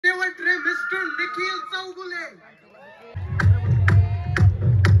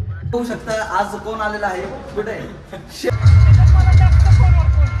होऊ शकता आज कोण आलेला आहे कुठे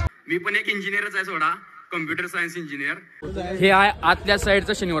मी पण एक इंजिनियरच आहे सोडा कम्प्युटर सायन्स इंजिनियर हे आहे आतल्या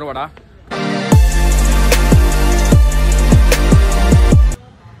साईडचा शनिवार वाडा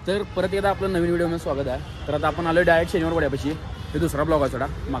तर परत एकदा आपलं नवीन व्हिडिओ मध्ये स्वागत आहे तर आता आपण आलो डायरेक्ट शनिवार वाड्यापाशी हे दुसरा ब्लॉग आहे सोडा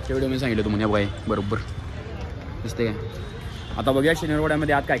मागच्या व्हिडिओ मध्ये सांगितलं तुम्हाला बघा बरोबर दिसते काय आता बघूया शनिवार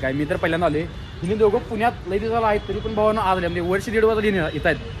वाड्यामध्ये आज काय काय मी तर पहिल्यांदा आले हिने दोघं पुण्यात लई दिवसाला आहेत तरी पण भावानं आज आले म्हणजे वर्ष दीड वाजता येत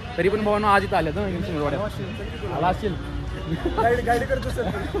आहेत तरी पण भावानं आज इथं आले तर शनिवार वाड्यात आला असेल गाईड करतो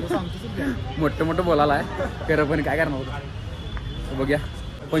मोठं मोठं बोलायला आहे खरं पण काय करणार होतं बघूया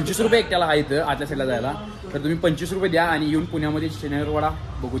 25 रुपये एकट्याला आहे इथं आतल्या साईडला जायला तर तुम्ही 25 रुपये द्या आणि येऊन पुण्यामध्ये शनिवार वाडा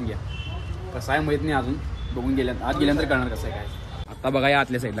बघून घ्या कसं आहे माहीत नाही अजून बघून गेल्यानंतर आज गेल्यानंतर कळणार कसं आहे काय आता बघा या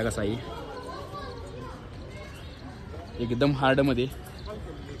आतल्या साईडला कसं आहे एकदम हार्डमध्ये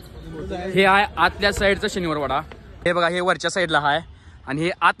हे आहे आतल्या साईडचा शनिवार वाडा हे बघा हे वरच्या साईडला आहे आणि हे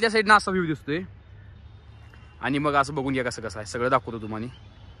आतल्या साईडनं असा व्ह्यू दिसतोय आणि मग असं बघून घ्या कसं कसं आहे सगळं दाखवतो तुम्हाला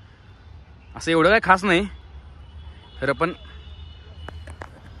असं एवढं काय खास नाही खरं पण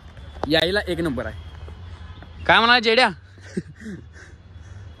यायला एक नंबर आहे काय म्हणाला जेड्या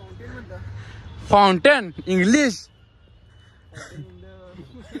फाउंटेन इंग्लिश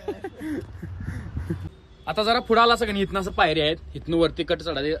आता जरा पुढं आला असं का इथनं असं पायऱ्या आहेत इथनं वरती कट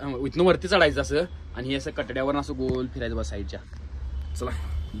चढायचं इथनं वरती चढायचं असं आणि हे असं कटड्यावर असं गोल फिरायचं बस साईडच्या चला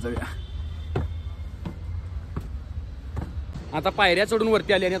जाऊया आता पायऱ्या चढून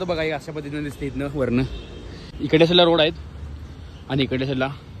वरती आली आणि आता बघा अशा पद्धतीने दिसते इथनं वरनं इकडे साईडला रोड आहेत आणि इकडे साईडला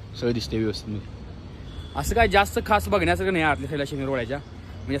सगळं दिसते व्यवस्थित असं काय जास्त खास बघण्यासारखं नाही आतल्या साईडला शनिवार वाड्याच्या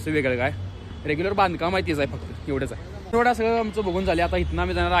म्हणजे असं वेगळं काय रेग्युलर बांधकाम आहे तेच आहे फक्त एवढंच आहे थोडं सगळं आमचं बघून झाले आता इथनं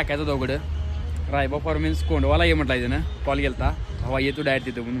आम्ही जाणार आक्याचं दोघडं रायबा फॉर्मेन्स कोंडवाला ये म्हटलं ना कॉल केलता हवा येतो डायरेक्ट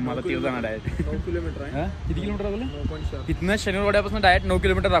तिथं म्हणून मला तिथं जाणार डायरेक्ट 9 किलोमीटर आहे किती किलोमीटर दाखवलं तिथनं शनिवार वाड्यापासून डायरेक्ट 9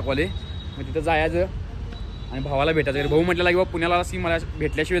 किलोमीटर दाखवले मग तिथं जायचं आणि भावाला भेटायचं भाऊ म्हटलेला किंवा पुण्याला अशी मला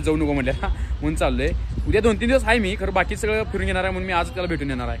भेटल्याशिवाय जाऊ नको म्हटलं म्हणून चाललोय उद्या 2-3 दिवस आहे मी खरं बाकी सगळं फिरून येणार आहे म्हणून मी आज त्याला भेटून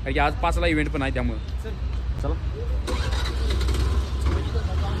येणार आहे कारण की आज 5ला इव्हेंट पण आहे त्यामुळे चला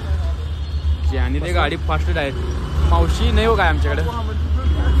जे आणि ते गाडी फास्ट डायरेक्ट मावशी नाही हो काय आमच्याकडे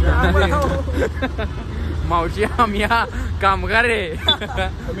मावशी आम्ही कामगार आहे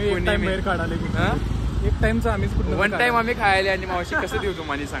एक टाइमचा आम्ही वन टाइम आम्ही खायला आणि मावशी कसं देऊ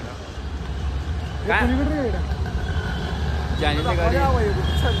तुम्हाला सांगा काय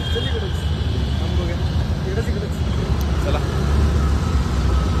चला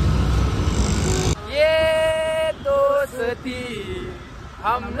ये दोस्ती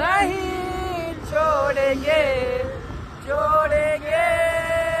हम नहीं छोड़ेंगे छोड़ेंगे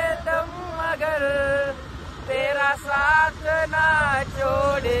तुम मगर तेरा साथ ना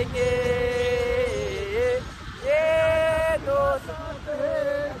छोड़ेंगे ये दोस्त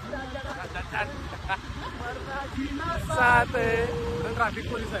साथ ट्रॅफिक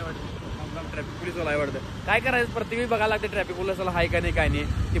पोलीस आहे वाटतं ट्रॅफिक पोलीस वाला आहे वाटतं काय करायचं प्रत्येक वेळी बघायला लागते ट्रॅफिक पोलीसला हाय का नाही काय नाही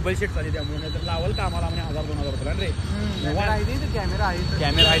टेबल शीट चालते त्यामुळे तर लावल का आम्हाला म्हणजे 1000-2000 रुपये रे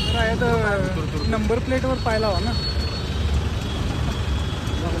कॅमेरा आहेत नंबर प्लेटवर पाहिला हवा ना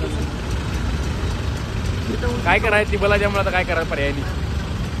काय करायचं टेबल त्यामुळे आता काय करायचं पर्याय नाही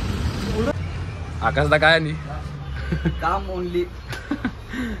आकाशदा काय नाही काम ओनली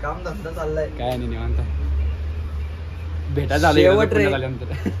काम धंदा चाललाय काय नाही निवांत भेटा झाल्यानंतर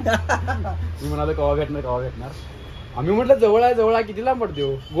मी म्हणालो कवा भेटणार आम्ही म्हटलं जवळ आहे किती लांब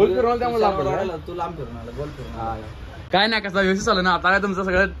पडते गोल फिरून त्यामुळे लांब पडला तू लांब फिरून आला गोल फिरून काय नाही कसं व्यवस्थित चालू ना आता काय तुमचं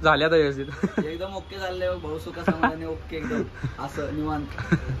सगळं झालं आता व्यवस्थित एकदम ओके झालंय भाऊ सुखा समाधानी ओके एकदम असं निवांत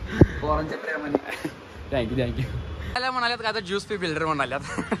पोरांच्या प्रेमाने थँक्यू म्हणाल्यात काय आता ज्यूस पी बिल्डर म्हणाल्यात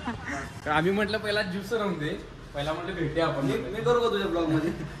आम्ही म्हटलं पहिला ज्यूस राहून दे पहिला म्हटलं भेटूया आपण मी करू का तुझ्या ब्लॉग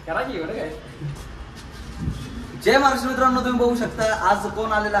मध्ये करा की एवढं काय जय महाराष्ट्र मित्रांनो तुम्ही बघू शकता आज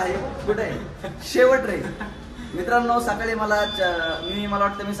कोण आलेला आहे कुठे शेवट रे मित्रांनो सकाळी मला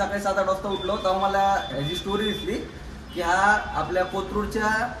वाटतं मी सकाळी 7-8 वाजता उठलो तेव्हा मला ह्याची स्टोरी दिसली की हा आपल्या कोथरूडच्या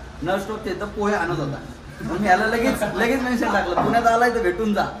नळस्टॉप तिथं पोहे आणत होता मग ह्याला लगेच मेन्शन टाकलं पुण्यात आलाय तर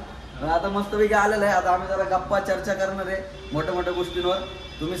भेटून जा आता मस्तपैकी आलेलं आहे आता आम्ही जरा गप्पा चर्चा करणार आहे मोठ्या गोष्टींवर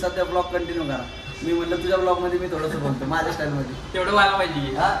तुम्ही सध्या ब्लॉग कंटिन्यू करा मी म्हटलं तुझ्या ब्लॉग मध्ये मी थोडंसं बोलतो माझ्या स्टाईल मध्ये तेवढं व्हायला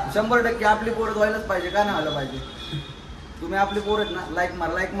पाहिजे 100% आपली पोरं व्हायलाच पाहिजे का नाही व्हायला पाहिजे तुम्ही आपली पोर आहेत ना लाईक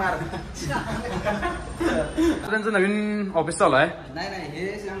मार त्यांचं नवीन ऑफिस चालू आहे नाही हे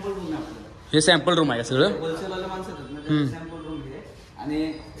सॅम्पल रूम आहे हे सॅम्पल रूम आहे सगळं होलसेलवाले माणसं आहेत ना सॅम्पल रूम घे आणि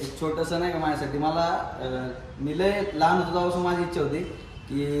एक छोटंसं नाही का माझ्यासाठी मला मी लय लहान होतो तेव्हापासून माझी इच्छा होती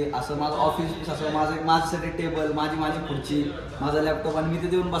की असं माझं ऑफिस असं माझ्यासाठी टेबल, माझी खुर्ची, माझा लॅपटॉप आणि मी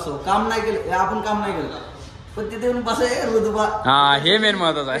तिथे येऊन बसव. काम नाही केलं, आपण काम नाही केलं पण तिथे येऊन बसाय रुदबा. हा हे मेन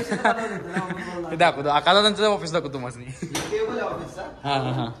महत्वाचं आहे. दाखवतो आकाला त्यांचं ऑफिस दाखवतो माझं. टेबल आहे ऑफिसचा. हा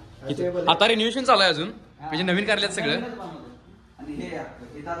हा हा आता रिन्युएशन चालू आहे अजून, म्हणजे नवीन कार्यालयात सगळं. आणि हे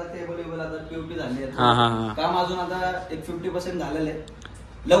इथं आता टेबल आता पीओपी झाली आहे. हा हा हा काम अजून आता एक 50% झालेलं आहे.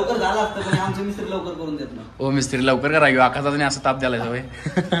 लवकर झालं असतं पण आमचे मिस्त्री लवकर करून देत ना. हो मिस्त्री लवकर करा घेऊ, आकाशाचा असं ताप द्यायला सवय.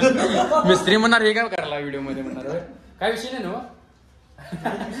 मिस्त्री म्हणणार हे काय करायला व्हिडिओ मध्ये म्हणणार काय विषय नाही ना.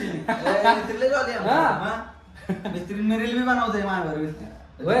 मिस्त्री रील बी बनवतोय माझ्यावर.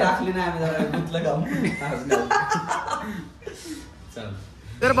 टाकली नाही आम्ही जरा गुंतलं काम.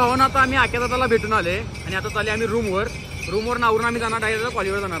 तर भावानं आता आम्ही आक्या दादाला भेटून आले आणि आता चालले आम्ही रूमवर नावरून आम्ही जाणार डायरेक्ट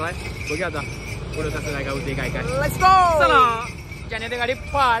कॉलेजवर जाणार आहे. बघूया आता पुढे कसं काय होते काय चला त्याने ते गाडी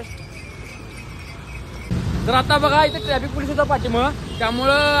फास्ट. तर आता बघा इथे ट्रॅफिक पोलीस होता पाठीमग,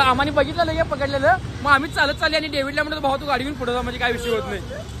 त्यामुळं आम्हाला बघितलं लगे पकडलेलं. मग आम्ही चालत चालले आणि डेव्हिडला म्हणतो भाऊ तू गाडी घेऊन पुढे जा, म्हणजे काय विषय होत नाही.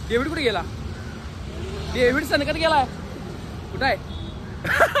 डेव्हिड कुठे गेला? डेव्हिड सनकत गेलाय. कुठं आहे?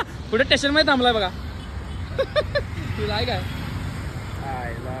 कुठे स्टेशन मध्ये थांबलाय बघा. तुला आहे काय?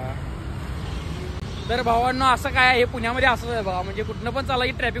 तर भावांनो असं काय हे पुण्यामध्ये असंच आहे बघा, म्हणजे कुठनं पण चाला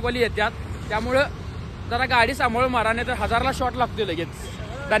की ट्रॅफिकवाली येतात. त्यामुळं जरा गाडी सांभाळून मारा, नाही तर 1000ला शॉट लागतोय लगेच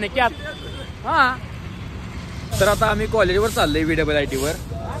दानेक्यात. हा तर आता आम्ही कॉलेजवर चाललोय VIIT वर.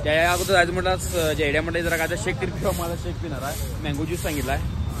 त्या अगोदर जायचं म्हटलं जेड्या म्हटलं जरा काय शेक तरी पिवा, मला शेक पिणार आहे. मँगो ज्यूस सांगितलाय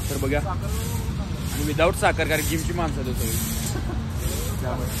तर बघा, आणि विदाऊट साखर, कारण जिमची माणसं आहे सगळी.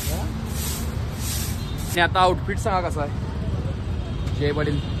 आणि आता आउटफिट सांगा कसा आहे जय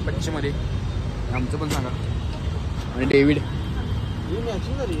पाटील पश्चिममध्ये, आमचं पण सांगा. आणि डेव्हिड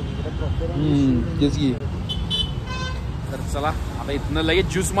तेच की. तर चला आता इथनं लगेच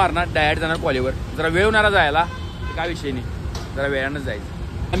ज्यूस मारणार, डायरेक्ट जाणार कॉलेजवर. जरा वेळ होणारा जायला, काय विषय नाही, जरा वेळानंच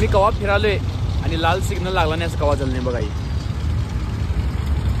जायचं. आम्ही कवा फिरालोय आणि लाल सिग्नल लागला नाही असं कवा झालं नाही बघा.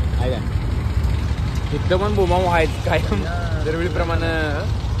 काय इथं पण बोमाव आहेत काय दरवेळीप्रमाणे.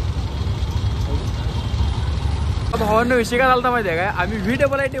 भावांना विषय काय झाला माहिती आहे काय, आम्ही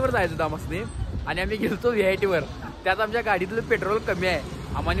VIIT वर जायचो दामासने आणि आम्ही गेलतो VIIT वर. त्यात आमच्या गाडीतलं पेट्रोल कमी आहे,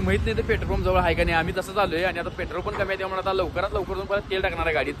 आम्हाला माहित नाही तर पेट्रोल पंप जवळ आहे का नाही. आम्ही तसं चाललोय आणि आता पेट्रोल पण कमी आहे, त्यामुळे आता लवकरात लवकर जाऊन परत तेल टाकणार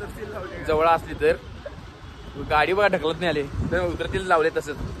आहे गाडीत. जवळ असली तर गाडी बघा ढकलत नाही आले तर उतरतील लावले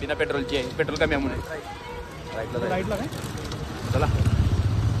तसंच बिना पेट्रोलची आहे, पेट्रोल कमी आहे म्हणून. राईटला काय चला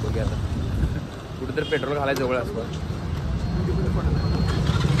बघूया आता कुठेतरी पेट्रोल घालायचं जवळ असतं.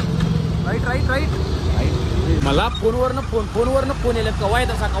 राईट मला फोनवरनं फोन येईल कवा येत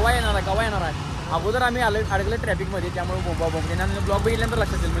असा कवा येणार आहे. अगोदर आम्ही अडकले ट्रॅफिकमध्ये, त्यामुळे त्यांना ब्लॉग बघितल्यानंतर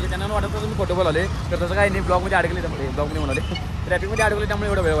लक्षात येईल, म्हणजे त्यांना वाटत तुम्ही खोटं बोलाले तर तसं काही नाही. ब्लॉगमध्ये अडकले, त्यामुळे ब्लॉगमध्ये म्हणाले ट्रॅफिकमध्ये अडकले, त्यामुळे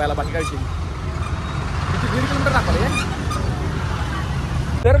एवढं वेळ व्हायला बाकी काय विषय. 1.5 किलोमीटर दाखवले.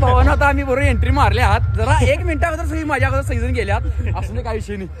 तर भावांना आता आम्ही बरोबर एंट्री मारले आहात. जरा 1 मिनिटा अगोदर सगळी माझ्या अगोदर सगळीजण गेल्यात, असं काय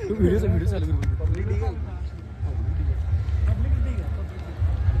विषय नाही. व्हिडिओ चालू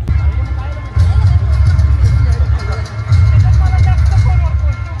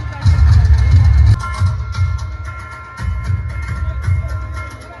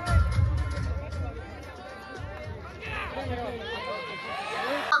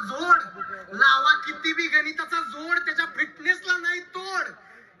जोड लावा किती बी गणिताचा जोड, त्याच्या फिटनेसला नाही तोड,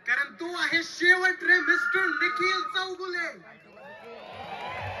 कारण तू आहे शेवट रे मिस्टर निखिल चौगुले.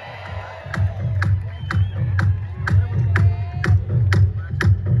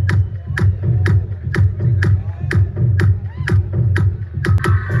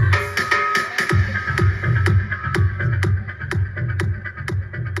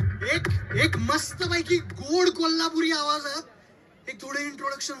 एक मस्त पैकी गोड कोल्हापुरी आवाजात एक थोडं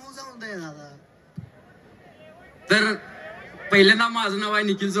इंट्रोडक्शन होऊ जाऊन द्या दादा. तर पहिल्यांदा माझं नाव आहे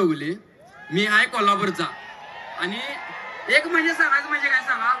निखिल चौगुले, मी आहे कोल्हापूरचा. आणि एक म्हणजे सांगायचं म्हणजे काय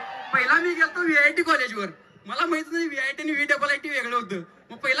सांगा, पहिला मी गेलो VIT कॉलेजवर. मला माहित नाही VIT आणि VIIT वेगळं होतं.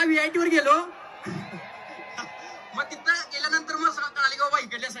 मग पहिला VIT वर गेलो, मग तिथं गेल्यानंतर मग कळाली बाबा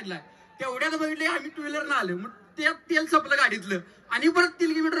इकडल्या साईडला. तेवढ्यात बघितले आम्ही 2 व्हीलरनं आलो, मग तेल संपलं गाडीतलं. आणि परत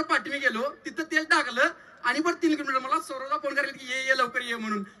 3 किलोमीटर पाठीने गेलो, तिथं तेल टाकलं आणि परत 3 किलोमीटर. मला सौरवला फोन करायला की ये लवकर ये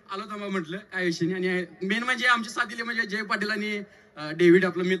म्हणून आलो. थांबा म्हटलं काय विषय नाही. आणि मेन म्हणजे आमच्या साथीले म्हणजे जय पाटील आणि डेव्हिड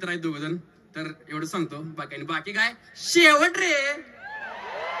आपला मित्र आहेत 2 जण. तर एवढं सांगतो, बाकी काय शेवट रे.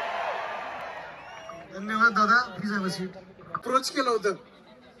 धन्यवाद दादा. Please have a seat. Approach केलं होतं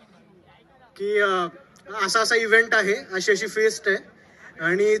की असा इव्हेंट आहे, अशी फेस्ट आहे,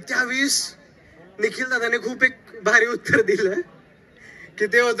 आणि त्यावेळेस निखिल दादाने खूप एक भारी उत्तर दिलं की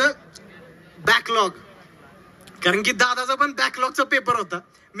ते होतं बॅकलॉग. कारण की दादाचा पण बॅकलॉगचा पेपर होता,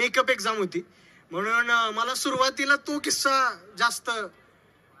 मेकअप एक्झाम होती, म्हणून मला सुरुवातीला तो किस्सा जास्त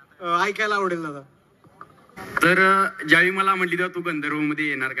ऐकायला आवडेल दादा? तर ज्यावेळी मला म्हटली तेव्हा तू गंधर्व मध्ये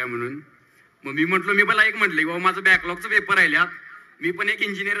येणार काय म्हणून, मग मी म्हटलो, मी मला एक म्हटलं बाबा माझं बॅकलॉगचं पेपर राहिल्यात, मी पण एक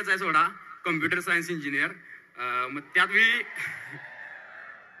इंजिनियरच आहे सोडा, कम्प्युटर सायन्स इंजिनियर. मग त्यात मी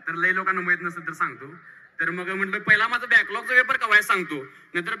तर लई लोकांना माहित नसेल तर सांगतो. तर मग म्हटलं पहिला माझं बॅकलॉगचं पेपर कवाय सांगतो,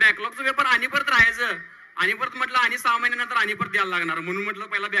 नंतर बॅकलॉगचं पेपर आणि परत राहायचं, आणि परत म्हटलं आणि 6 महिन्यानंतर आणि परत द्यायला लागणार, म्हणून म्हटलं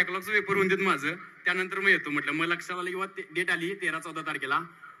पहिला बॅकलॉगचं पेपर होऊन देत माझं, त्यानंतर मग येतो म्हटलं. मग लक्षात आलं किंवा डेट आली 13-14 तारखेला,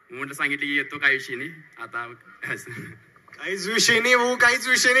 म्हटलं सांगितलं की येतो, काही विषय नाही. आता काहीच विषय नाही भाऊ, काहीच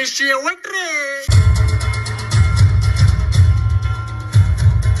विषय नाही. शेवट रे.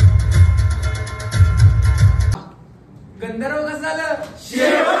 गंधर्व कसं झालं?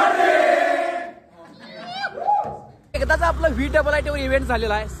 शेवट रे. एकदाच आपला VIIT इव्हेंट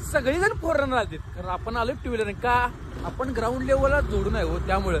झालेला आहे. सगळेजण फोररनर आले, कारण आपण आलो टू व्हीलर का आपण ग्राउंड लेवलला जोडून आहे हो,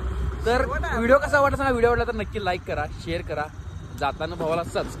 त्यामुळं. तर व्हिडिओ कसा वाटला सांगा, व्हिडिओ आवडला तर नक्की लाईक करा, शेअर करा, जाताना भावाला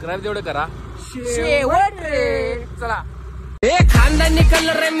सबस्क्राईब तेवढं करा. शेवट रे. चला. खानदानी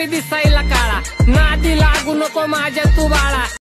कलर मी दिसायला काळा, नादी लागू नको माझ्या तू बाळा.